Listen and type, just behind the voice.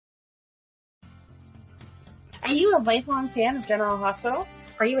Are you a lifelong fan of General Hospital?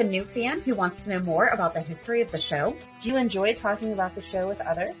 Are you a new fan who wants to know more about the history of the show? Do you enjoy talking about the show with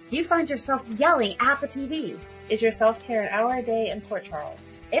others? Do you find yourself yelling at the TV? Is your self-care an hour a day in Port Charles?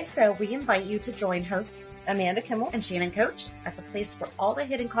 If so, we invite you to join hosts Amanda Kimmel and Shannon Coach at the place where all the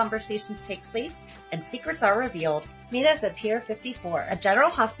hidden conversations take place and secrets are revealed. Meet us at Pier 54, a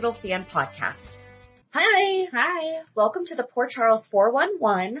General Hospital fan podcast. Hi. Hi. Welcome to the Port Charles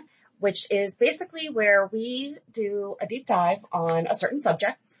 411, which is basically where we do a deep dive on a certain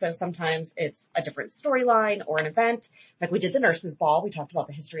subject. So sometimes it's a different storyline or an event. Like we did the nurses' ball. We talked about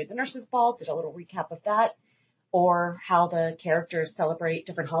the history of the nurses' ball, did a little recap of that, or how the characters celebrate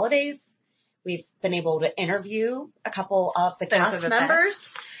different holidays. We've been able to interview a couple of the cast members.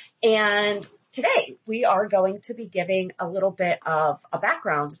 And today we are going to be giving a little bit of a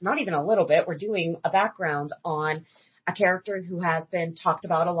background, not even a little bit, we're doing a background on a character who has been talked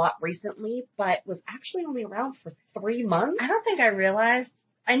about a lot recently, but was actually only around for 3 months. I don't think I realized.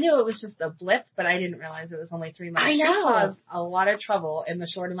 I knew it was just a blip, but I didn't realize it was only 3 months. I know. She caused a lot of trouble in the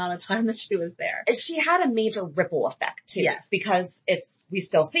short amount of time that she was there. She had a major ripple effect too, yes. Because we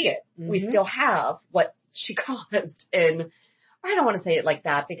still see it. Mm-hmm. We still have what she caused in, I don't want to say it like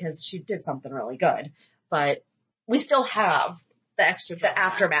that because she did something really good, but we still have the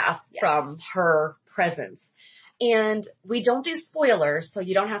aftermath yes. from her presence. And we don't do spoilers, so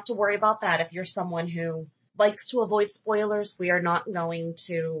you don't have to worry about that. If you're someone who likes to avoid spoilers, we are not going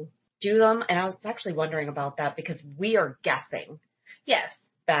to do them. And I was actually wondering about that because we are guessing, yes,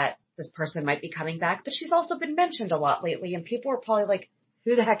 that this person might be coming back, but she's also been mentioned a lot lately and people are probably like,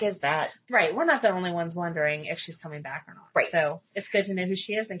 who the heck is that? Right. We're not the only ones wondering if she's coming back or not. Right. So it's good to know who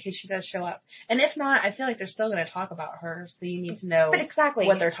she is in case she does show up. And if not, I feel like they're still going to talk about her. So you need to know exactly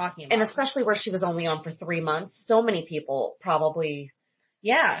what they're talking about. And especially where she was only on for 3 months. So many people probably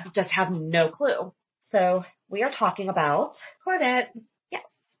just have no clue. So we are talking about Claudette.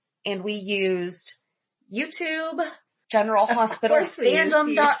 Yes. And we used YouTube, General Hospital,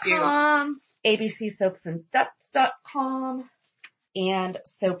 Fandom.com, ABCSoapsAndDepths.com, and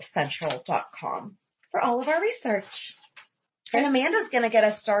SoapCentral.com for all of our research. And Amanda's going to get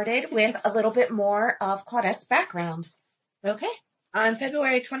us started with a little bit more of Claudette's background. Okay. On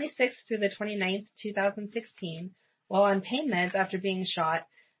February 26th through the 29th, 2016, while on pain meds after being shot,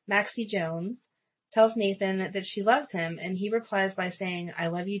 Maxie Jones tells Nathan that she loves him, and he replies by saying, I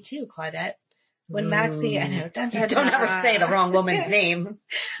love you too, Claudette. When Maxie, I know, don't ever say the wrong woman's name.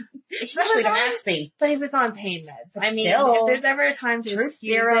 Especially to Maxie. But he was on pain meds. But I mean, still, if there's ever a time to truth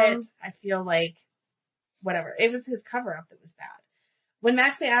excuse it, I feel like, whatever. It was his cover-up that was bad. When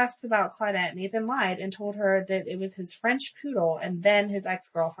Maxie asks about Claudette, Nathan lied and told her that it was his French poodle and then his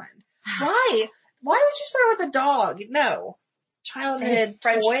ex-girlfriend. Why? Why would you start with a dog? No. Childhood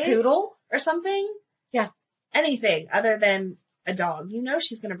French toy poodle or something? Yeah. Anything other than a dog. You know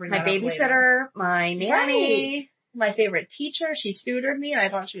she's going to bring my that up babysitter, my nanny, right. My favorite teacher. She tutored me and I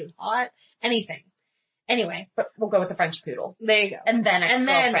thought she was hot. Anything. Anyway. But we'll go with the French poodle. There you go. And then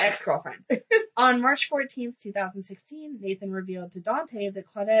ex-girlfriend. On March 14th, 2016, Nathan revealed to Dante that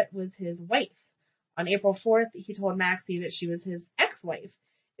Claudette was his wife. On April 4th, he told Maxie that she was his ex-wife.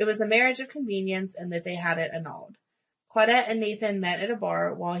 It was a marriage of convenience and that they had it annulled. Claudette and Nathan met at a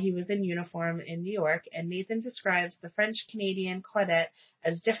bar while he was in uniform in New York, and Nathan describes the French-Canadian Claudette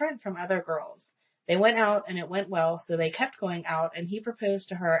as different from other girls. They went out and it went well, so they kept going out, and he proposed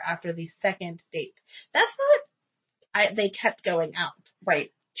to her after the second date. That's not, they kept going out.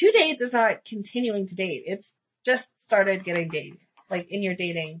 Right. 2 dates is not continuing to date. It's just started getting dated, like in your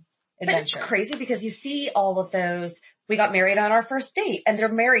dating adventure. But it's crazy because you see all of those, we got married on our first date, and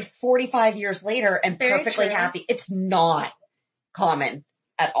they're married 45 years later and perfectly happy. It's not common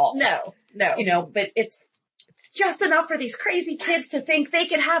at all. No. You know, but it's just enough for these crazy kids to think they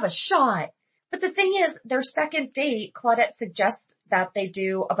could have a shot. But the thing is, their second date, Claudette suggests that they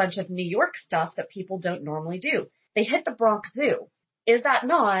do a bunch of New York stuff that people don't normally do. They hit the Bronx Zoo. Is that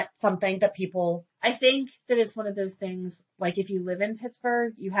not something that people... I think that it's one of those things, like if you live in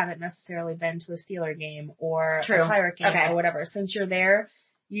Pittsburgh, you haven't necessarily been to a Steeler game or a Pirate game or whatever. Since you're there,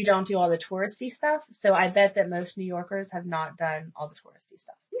 you don't do all the touristy stuff. So I bet that most New Yorkers have not done all the touristy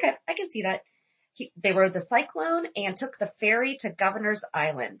stuff. Okay, I can see that. They rode the Cyclone and took the ferry to Governor's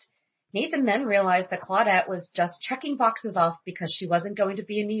Island. Nathan then realized that Claudette was just checking boxes off because she wasn't going to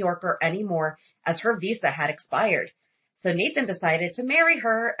be a New Yorker anymore as her visa had expired. So Nathan decided to marry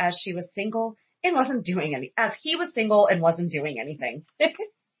her as she was single and wasn't doing anything.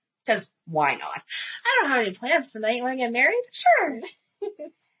 Because why not? I don't have any plans tonight. You want to get married? Sure.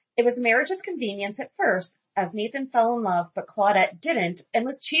 It was a marriage of convenience at first, as Nathan fell in love, but Claudette didn't and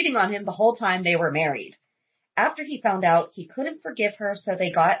was cheating on him the whole time they were married. After he found out, he couldn't forgive her, so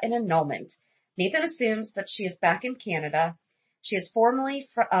they got an annulment. Nathan assumes that she is back in Canada. She is formerly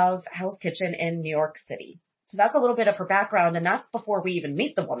of Hell's Kitchen in New York City. So that's a little bit of her background, and that's before we even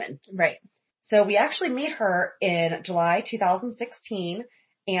meet the woman. Right. So we actually meet her in July 2016,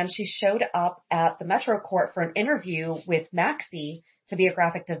 and she showed up at the Metro Court for an interview with Maxie to be a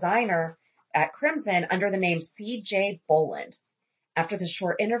graphic designer at Crimson under the name C.J. Boland. After the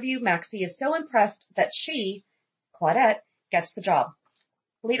short interview, Maxie is so impressed that she, Claudette, gets the job.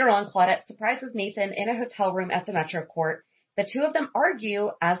 Later on, Claudette surprises Nathan in a hotel room at the Metro Court. The two of them argue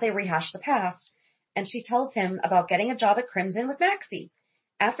as they rehash the past, and she tells him about getting a job at Crimson with Maxie.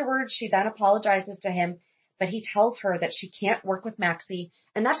 Afterwards, she then apologizes to him, but he tells her that she can't work with Maxie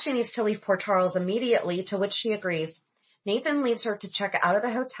and that she needs to leave Port Charles immediately, to which she agrees. Nathan leaves her to check out of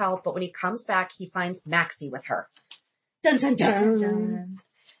the hotel, but when he comes back, he finds Maxie with her. Dun, dun, dun. Dun.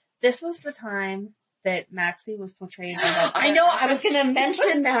 This was the time that Maxie was portrayed. I know, I was going to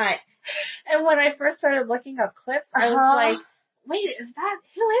mention that. And when I first started looking up clips, I was like, wait,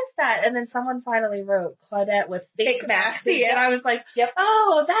 who is that? And then someone finally wrote Claudette with fake Maxie. And I was like, yep.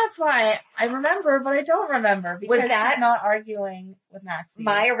 Oh, that's why I remember, but I don't remember because she's not arguing with Maxie.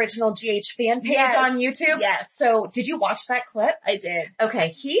 My original GH fan page on YouTube? Yes. So did you watch that clip? I did. Okay.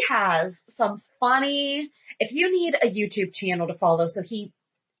 He has some funny, if you need a YouTube channel to follow, so he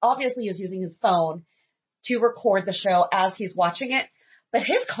obviously is using his phone to record the show as he's watching it. But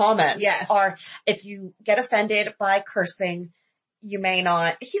his comments are, if you get offended by cursing, you may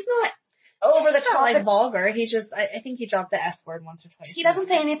not. He's not over the top. Not like vulgar. He just, I think he dropped the S word once or twice. He doesn't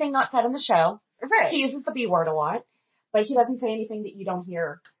say anything not said in the show. Right. He uses the B word a lot, but he doesn't say anything that you don't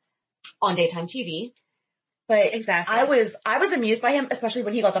hear on daytime TV. But exactly. I was amused by him, especially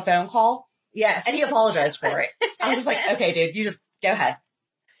when he got the phone call. Yes. And he apologized for it. I was just like, okay, dude, you just go ahead.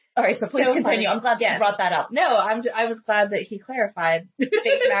 All right, so please continue. Funny. I'm glad you brought that up. No, I was glad that he clarified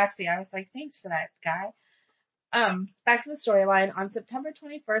fake Maxie. I was like, thanks for that, guy. Back to the storyline. On September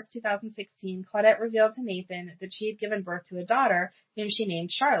 21st, 2016, Claudette revealed to Nathan that she had given birth to a daughter whom she named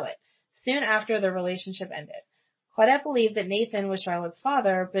Charlotte. Soon after, their relationship ended. Claudette believed that Nathan was Charlotte's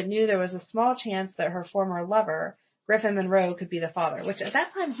father, but knew there was a small chance that her former lover, Griffin Monroe, could be the father, which at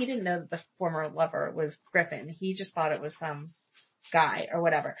that time he didn't know that the former lover was Griffin. He just thought it was some guy or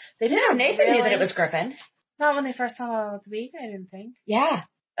whatever. They didn't know. Nathan knew that it was Griffin. Not when they first saw the baby, I didn't think. Yeah.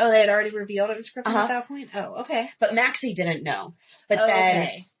 Oh, they had already revealed it was Griffin at that point? Oh, okay. But Maxie didn't know. But then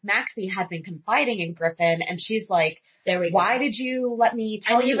Maxie had been confiding in Griffin, and she's like, why did you let me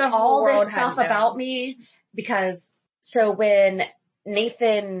tell you all this stuff about me? Because, so when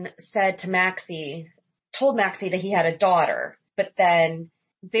Nathan said to Maxie, told Maxie that he had a daughter, but then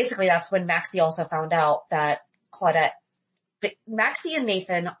basically that's when Maxie also found out that Maxie and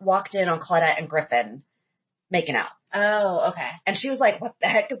Nathan walked in on Claudette and Griffin making out. Oh, okay. And she was like, what the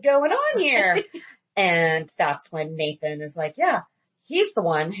heck is going on here? And that's when Nathan is like, yeah, he's the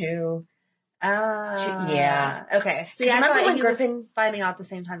one who, yeah. Okay. See, I remember when Griffin was finding out the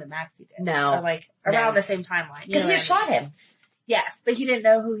same time that Maxie did. No. Or like around the same timeline. Because he had shot him. Yes, but he didn't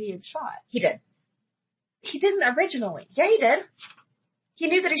know who he had shot. He did. He didn't originally. Yeah, he did. He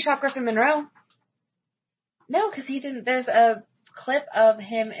knew that he shot Griffin Monroe. No, because he didn't. There's a clip of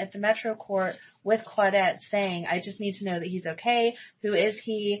him at the Metro Court with Claudette saying, I just need to know that he's okay. Who is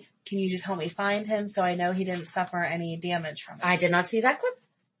he? Can you just help me find him so I know he didn't suffer any damage from it? I did not see that clip.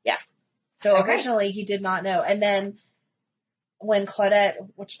 Yeah. So originally he did not know. And then when Claudette,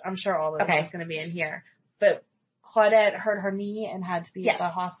 which I'm sure all of this is going to be in here, but Claudette hurt her knee and had to be at the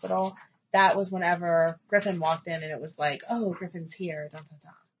hospital. That was whenever Griffin walked in and it was like, oh, Griffin's here. Dun, dun,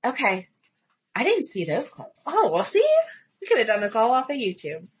 dun. Okay. I didn't see those clips. Oh, well, see? We could have done this all off of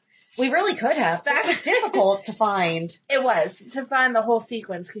YouTube. We really could have. That was difficult to find. It was, to find the whole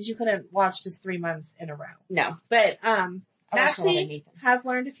sequence, because you couldn't watch just 3 months in a row. No. But, Maxie has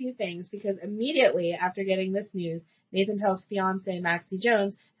learned a few things, because immediately after getting this news, Nathan tells fiance Maxie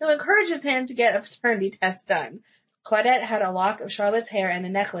Jones, who encourages him to get a paternity test done. Claudette had a lock of Charlotte's hair and a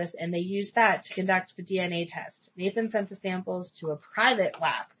necklace, and they used that to conduct the DNA test. Nathan sent the samples to a private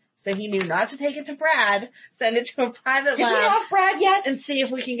lab. So he knew not to take it to Brad, send it to a private lab. Did we have Brad yet? And see if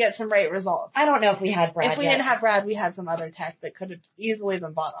we can get some right results. I don't know if we had Brad yet. If we didn't have Brad, we had some other tech that could have easily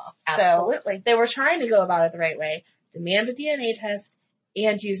been bought off. Absolutely. So they were trying to go about it the right way, demand a DNA test,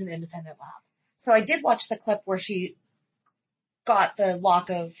 and use an independent lab. So I did watch the clip where she got the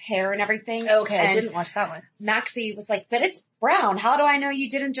lock of hair and everything. Okay, I didn't watch that one. Maxie was like, but it's brown. How do I know you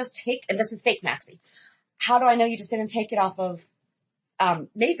didn't just take, and this is fake Maxie. How do I know you just didn't take it off of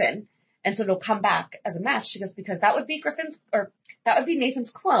Nathan, and so it'll come back as a match? She goes, because that would be Nathan's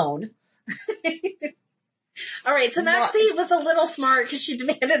clone. All right, so Maxie was a little smart because she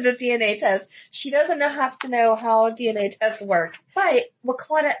demanded the DNA test. She doesn't have to know how DNA tests work. But what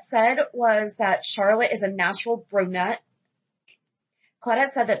Claudette said was that Charlotte is a natural brunette.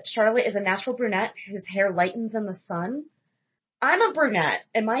 Claudette said that Charlotte is a natural brunette whose hair lightens in the sun. I'm a brunette,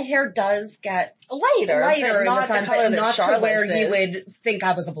 and my hair does get lighter in the sun, but not to where is. you would think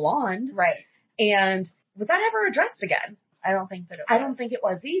I was a blonde. Right. And was that ever addressed again? I don't think that it was. I don't think it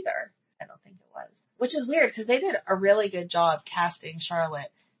was either. I don't think it was. Which is weird because they did a really good job casting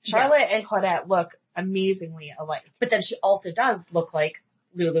Charlotte. Charlotte and Claudette look amazingly alike. But then she also does look like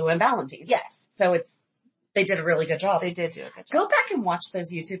Lulu and Valentine. Yes. So they did a really good job. They did do a good job. Go back and watch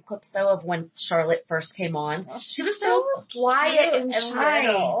those YouTube clips though of when Charlotte first came on. Oh, she was so quiet and shy.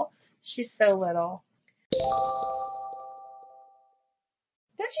 Little. She's so little.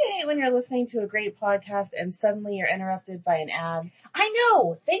 Don't you hate when you're listening to a great podcast and suddenly you're interrupted by an ad? I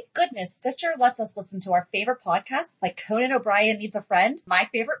know. Thank goodness Stitcher lets us listen to our favorite podcasts like Conan O'Brien Needs a Friend, My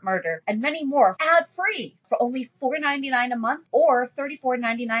Favorite Murder, and many more ad-free for only $4.99 a month or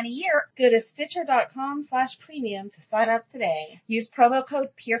 $34.99 a year. Go to Stitcher.com/premium to sign up today. Use promo code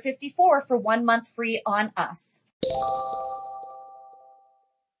PEER54 for 1 month free on us.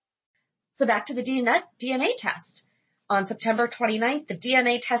 So back to the DNA test. On September 29th, the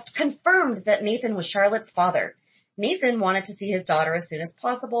DNA test confirmed that Nathan was Charlotte's father. Nathan wanted to see his daughter as soon as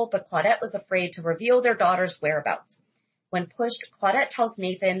possible, but Claudette was afraid to reveal their daughter's whereabouts. When pushed, Claudette tells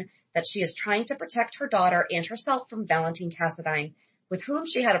Nathan that she is trying to protect her daughter and herself from Valentine Cassadine, with whom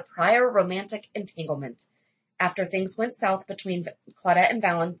she had a prior romantic entanglement. After things went south between Claudette and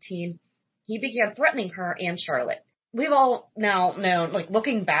Valentine, he began threatening her and Charlotte. We've all now known, like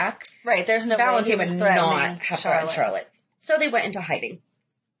looking back, right? There's no Valentine would not have threatened Charlotte. So they went into hiding.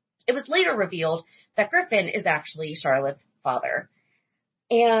 It was later revealed that Griffin is actually Charlotte's father.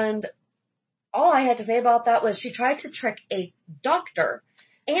 And all I had to say about that was she tried to trick a doctor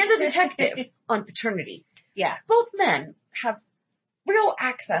and a detective on paternity. Yeah. Both men have real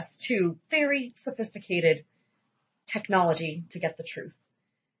access to very sophisticated technology to get the truth.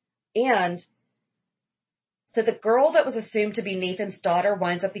 And so the girl that was assumed to be Nathan's daughter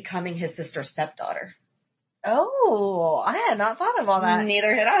winds up becoming his sister's stepdaughter. Oh, I had not thought of all that.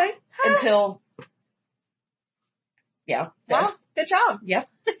 Neither had I until, Well, good job. Yep.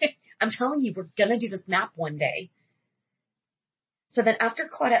 I'm telling you, we're gonna do this map one day. So then after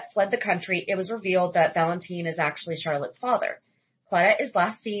Claudette fled the country, it was revealed that Valentine is actually Charlotte's father. Claudette is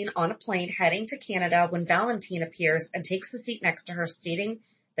last seen on a plane heading to Canada when Valentine appears and takes the seat next to her, stating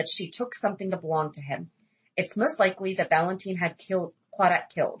that she took something that belonged to him. It's most likely that Valentine had Claudette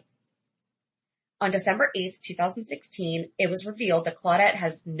killed. On December 8th, 2016, it was revealed that Claudette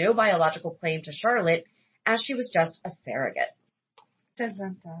has no biological claim to Charlotte, as she was just a surrogate. Dun,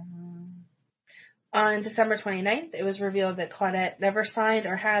 dun, dun. On December 29th, it was revealed that Claudette never signed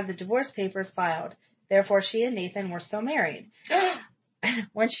or had the divorce papers filed. Therefore, she and Nathan were still married.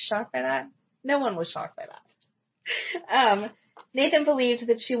 Weren't you shocked by that? No one was shocked by that. Nathan believed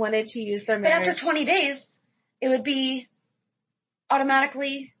that she wanted to use their marriage. But after 20 days, it would be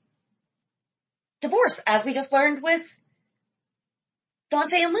automatically divorce, as we just learned with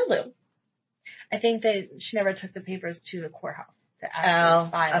Dante and Lulu. I think that she never took the papers to the courthouse to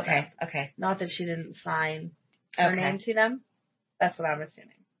actually file them. Okay. Not that she didn't sign her name to them. That's what I'm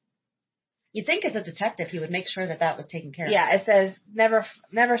assuming. You'd think as a detective he would make sure that that was taken care of. Yeah, it says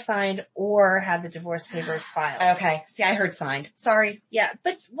never signed or had the divorce papers filed. Okay. See, I heard signed. Sorry. Yeah,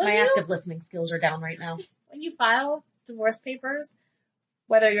 but my active listening skills are down right now. When you file divorce papers,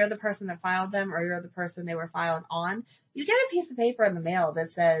 whether you're the person that filed them or you're the person they were filed on, you get a piece of paper in the mail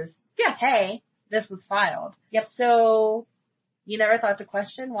that says, yeah, hey, this was filed. Yep. So you never thought to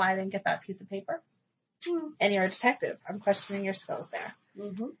question why I didn't get that piece of paper? And you're a detective. I'm questioning your skills there.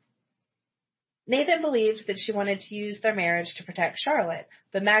 Mm-hmm. Nathan believed that she wanted to use their marriage to protect Charlotte,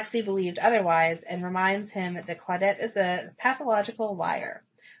 but Maxie believed otherwise and reminds him that Claudette is a pathological liar.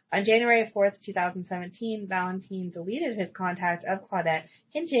 On January 4th, 2017, Valentine deleted his contact of Claudette,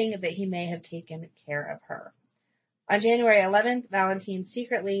 hinting that he may have taken care of her. On January 11th, Valentine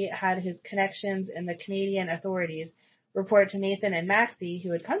secretly had his connections in the Canadian authorities report to Nathan and Maxie,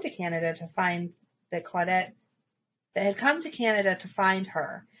 who had come to Canada to find that Claudette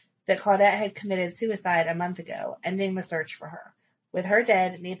had committed suicide a month ago, ending the search for her. With her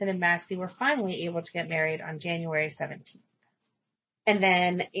dead, Nathan and Maxie were finally able to get married on January 17th. And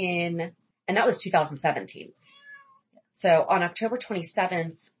then and that was 2017. So on October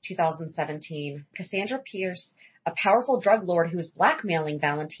 27th, 2017, Cassandra Pierce, a powerful drug lord who was blackmailing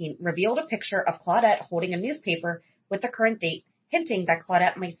Valentine, revealed a picture of Claudette holding a newspaper with the current date, hinting that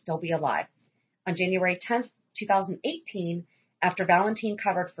Claudette might still be alive. On January 10th, 2018, after Valentine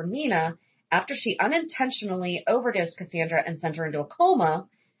covered for Nina, after she unintentionally overdosed Cassandra and sent her into a coma,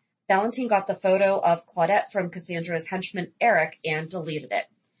 Valentine got the photo of Claudette from Cassandra's henchman Eric and deleted it.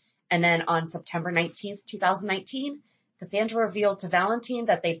 And then on September 19th, 2019, Cassandra revealed to Valentine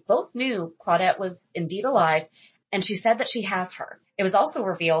that they both knew Claudette was indeed alive, and she said that she has her. It was also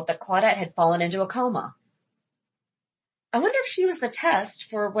revealed that Claudette had fallen into a coma. I wonder if she was the test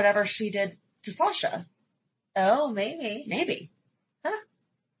for whatever she did to Sasha. Oh, maybe. Maybe.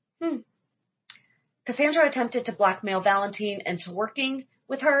 Huh. Cassandra attempted to blackmail Valentine into working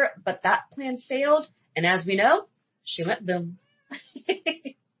with her, but that plan failed, and as we know, she went boom.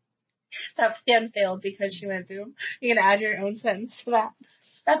 That plan failed because she went boom. You're going to add your own sentence to that.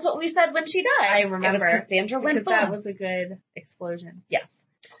 That's what we said when she died. I remember. It was Cassandra went boom. Because that was a good explosion. Yes.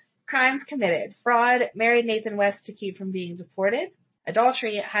 Crimes committed. Fraud, married Nathan West to keep from being deported.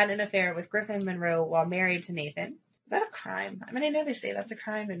 Adultery, had an affair with Griffin Monroe while married to Nathan. Is that a crime? I mean, I know they say that's a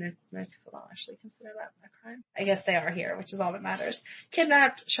crime, and most people don't actually consider that a crime. I guess they are here, which is all that matters.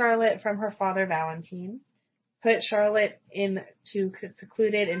 Kidnapped Charlotte from her father, Valentine. Put Charlotte into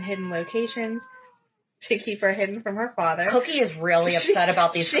secluded and hidden locations to keep her hidden from her father. Cookie is really upset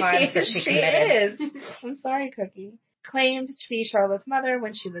about these crimes that she committed. She is. I'm sorry, Cookie. Claimed to be Charlotte's mother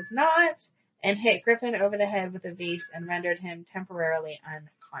when she was not, and hit Griffin over the head with a vase and rendered him temporarily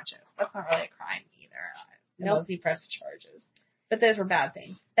unconscious. That's not really a crime either. Unless he pressed charges. But those were bad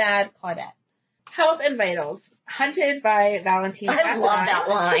things. Bad Claudette. Health and vitals. Hunted by Valentine. I love that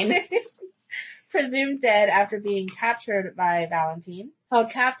line. Presumed dead after being captured by Valentine. Held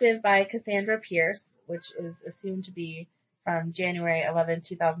captive by Cassandra Pierce, which is assumed to be from January 11,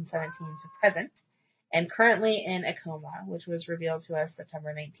 2017 to present. And currently in a coma, which was revealed to us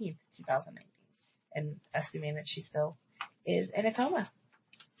September 19th, 2019. And assuming that she still is in a coma.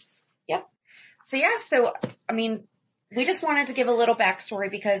 Yep. So, I mean, we just wanted to give a little backstory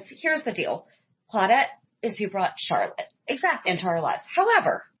because here's the deal. Claudette is who brought Charlotte into our lives.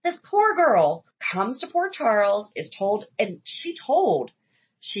 However, this poor girl comes to Port Charles, is told, and she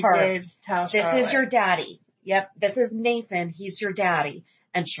did tell Charlotte. This is your daddy. Yep, this is Nathan. He's your daddy.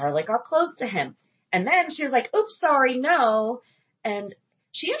 And Charlotte got close to him. And then she was like, oops, sorry, no. And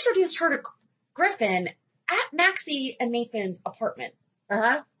she introduced her to Griffin at Maxie and Nathan's apartment.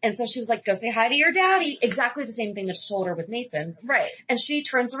 And so she was like, go say hi to your daddy. Exactly the same thing that she told her with Nathan. Right. And she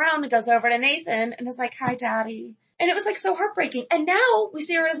turns around and goes over to Nathan and is like, hi, daddy. And it was like so heartbreaking. And now we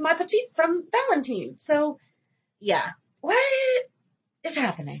see her as my petite from Valentine. So yeah, what is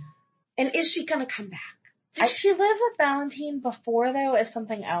happening? And is she going to come back? Did she live with Valentine before though as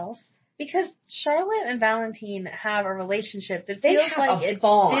something else? Because Charlotte and Valentine have a relationship that feels like it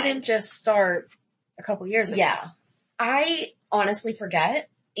didn't just start a couple years ago. Yeah. I honestly forget,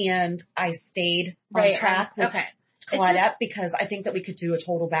 and I stayed on track with Claudette because I think that we could do a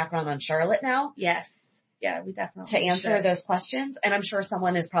total background on Charlotte now. Yes. Yeah, we definitely to answer those questions. And I'm sure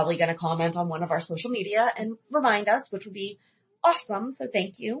someone is probably going to comment on one of our social media and remind us, which would be awesome. So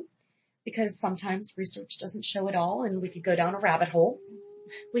thank you. Because sometimes research doesn't show it all and we could go down a rabbit hole.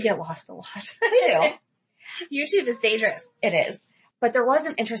 We get lost a lot. We do. YouTube is dangerous. It is. But there was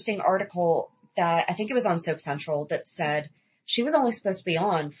an interesting article that I think it was on Soap Central that said she was only supposed to be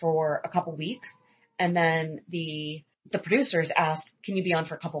on for a couple weeks. And then the producers asked, can you be on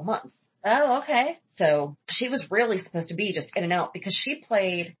for a couple months? Oh, okay. So she was really supposed to be just in and out because she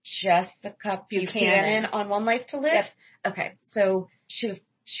played Jessica Buchanan on One Life to Live. Yep. Okay. So she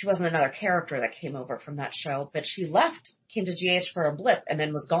wasn't another character that came over from that show, but she left, came to GH for a blip and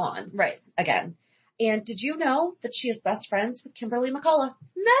then was gone. Right. Again. And did you know that she is best friends with Kimberly McCullough?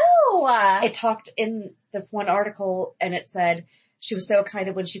 No! It talked in this one article and it said she was so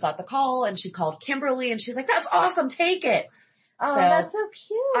excited when she got the call and she called Kimberly and she's like, that's awesome, take it. Oh, so that's so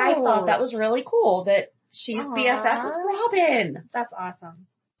cute. I thought that was really cool that she's BFF with Robin. That's awesome.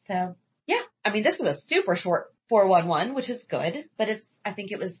 So, yeah. I mean, this is a super short 411, which is good, but I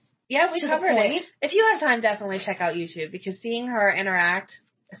think it was we covered it. If you have time, definitely check out YouTube because seeing her interact,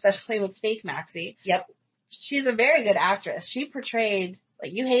 especially with fake Maxie. Yep. She's a very good actress. She portrayed,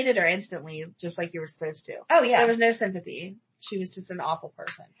 like, you hated her instantly, just like you were supposed to. Oh, yeah. There was no sympathy. She was just an awful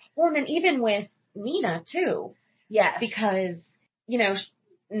person. Well, and then even with Nina, too. Yes. Because,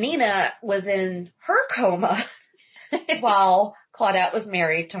 Nina was in her coma while Claudette was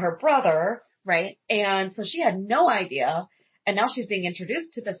married to her brother. Right. And so she had no idea. And now she's being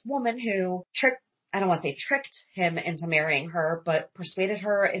introduced to this woman who I don't want to say tricked him into marrying her, but persuaded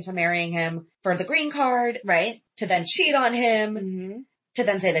her into marrying him for the green card. Right. To then cheat on him. Mm-hmm. To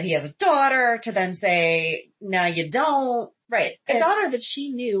then say that he has a daughter. To then say, no, you don't. Right. A daughter that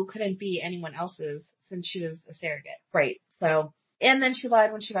she knew couldn't be anyone else's since she was a surrogate. Right. So. And then she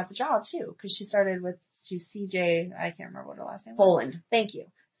lied when she got the job too, because she's CJ, I can't remember what her last name was. Boland. Thank you.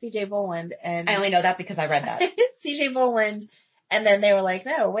 CJ Boland. And I only know that because I read that. CJ Boland. And then they were like,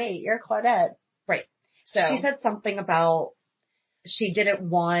 no, wait, you're Claudette. Right. So she said something about she didn't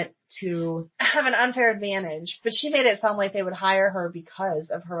want to have an unfair advantage, but she made it sound like they would hire her because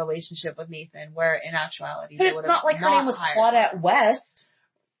of her relationship with Nathan, where in actuality, but it's not like her name was Claudette West.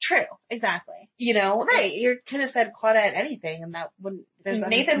 True, exactly. You know, right? You could have said Claudette anything, and that wouldn't. There's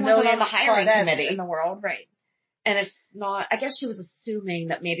Nathan wasn't on the hiring committee in the world, right? And it's not. I guess she was assuming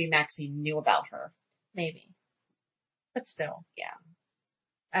that maybe Maxie knew about her, maybe, but still, yeah.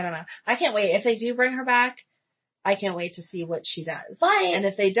 I don't know. I can't wait if they do bring her back. I can't wait to see what she does. And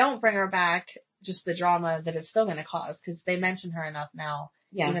if they don't bring her back, just the drama that it's still going to cause, because they mention her enough now.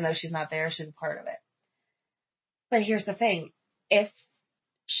 Yeah. Even though she's not there, she's a part of it. But here's the thing. If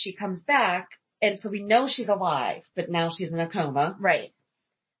she comes back, and so we know she's alive, but now she's in a coma. Right.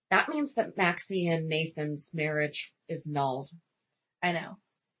 That means that Maxie and Nathan's marriage is null. I know.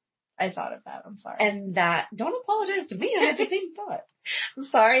 I thought of that. I'm sorry. And that, don't apologize to me. I had the same thought. I'm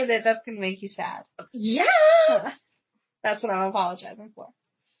sorry that that's going to make you sad. Yeah. That's what I'm apologizing for.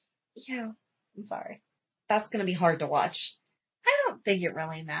 Yeah. I'm sorry. That's going to be hard to watch. I don't think it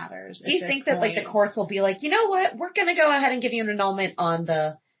really matters. Do you think that like the courts will be like, you know what? We're going to go ahead and give you an annulment on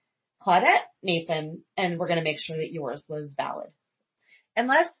the Claudette, Nathan, and we're going to make sure that yours was valid.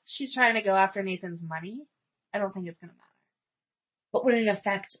 Unless she's trying to go after Nathan's money, I don't think it's going to matter. But would it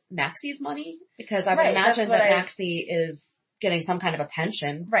affect Maxie's money? Because I would imagine that Maxie is getting some kind of a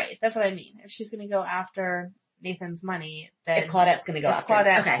pension. Right. That's what I mean. If she's going to go after Nathan's money, then if Claudette's going to go after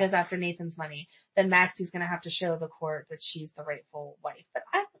Claudette goes after Nathan's money, then Maxie's going to have to show the court that she's the rightful wife. But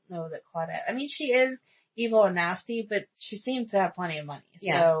I don't know that Claudette, I mean, she is evil and nasty, but she seems to have plenty of money.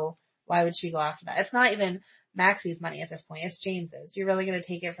 So why would she go after that? It's not even Maxie's money at this point. It's James's. You're really going to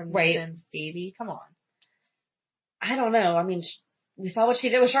take it from Nathan's baby? Come on. I don't know. I mean, we saw what she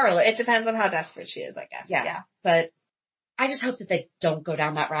did with Charlotte. It depends on how desperate she is, I guess. Yeah. But I just hope that they don't go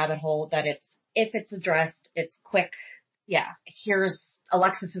down that rabbit hole, that if it's addressed, it's quick. Yeah. Here's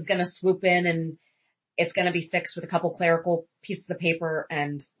Alexis is going to swoop in and it's going to be fixed with a couple clerical pieces of paper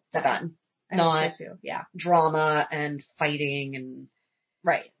and they're done. Not drama and fighting and.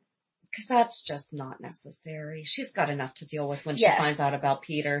 Right. Cause that's just not necessary. She's got enough to deal with when she finds out about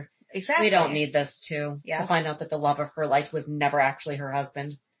Peter. Exactly. We don't need this to find out that the love of her life was never actually her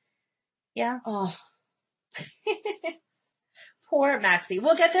husband. Yeah. Oh. Poor Maxie.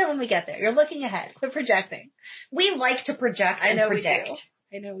 We'll get there when we get there. You're looking ahead. Quit projecting. We like to project and predict.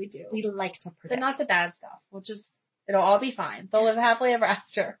 I know we do. We like to predict. But not the bad stuff. It'll all be fine. They'll live happily ever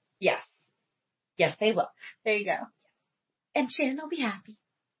after. Yes. Yes, they will. There you go. And Shannon will be happy.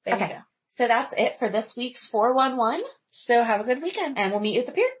 There you go. So that's it for this week's 411. So have a good weekend. And we'll meet you at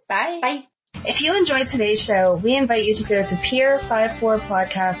the pier. Bye. Bye. If you enjoyed today's show, we invite you to go to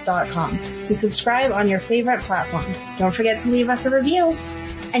peer54podcast.com to subscribe on your favorite platforms. Don't forget to leave us a review.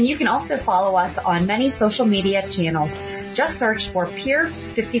 And you can also follow us on many social media channels. Just search for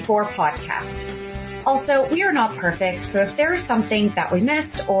Peer54 Podcast. Also, we are not perfect, so if there is something that we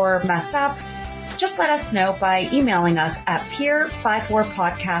missed or messed up, just let us know by emailing us at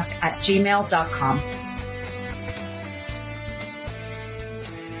peer54podcast@gmail.com.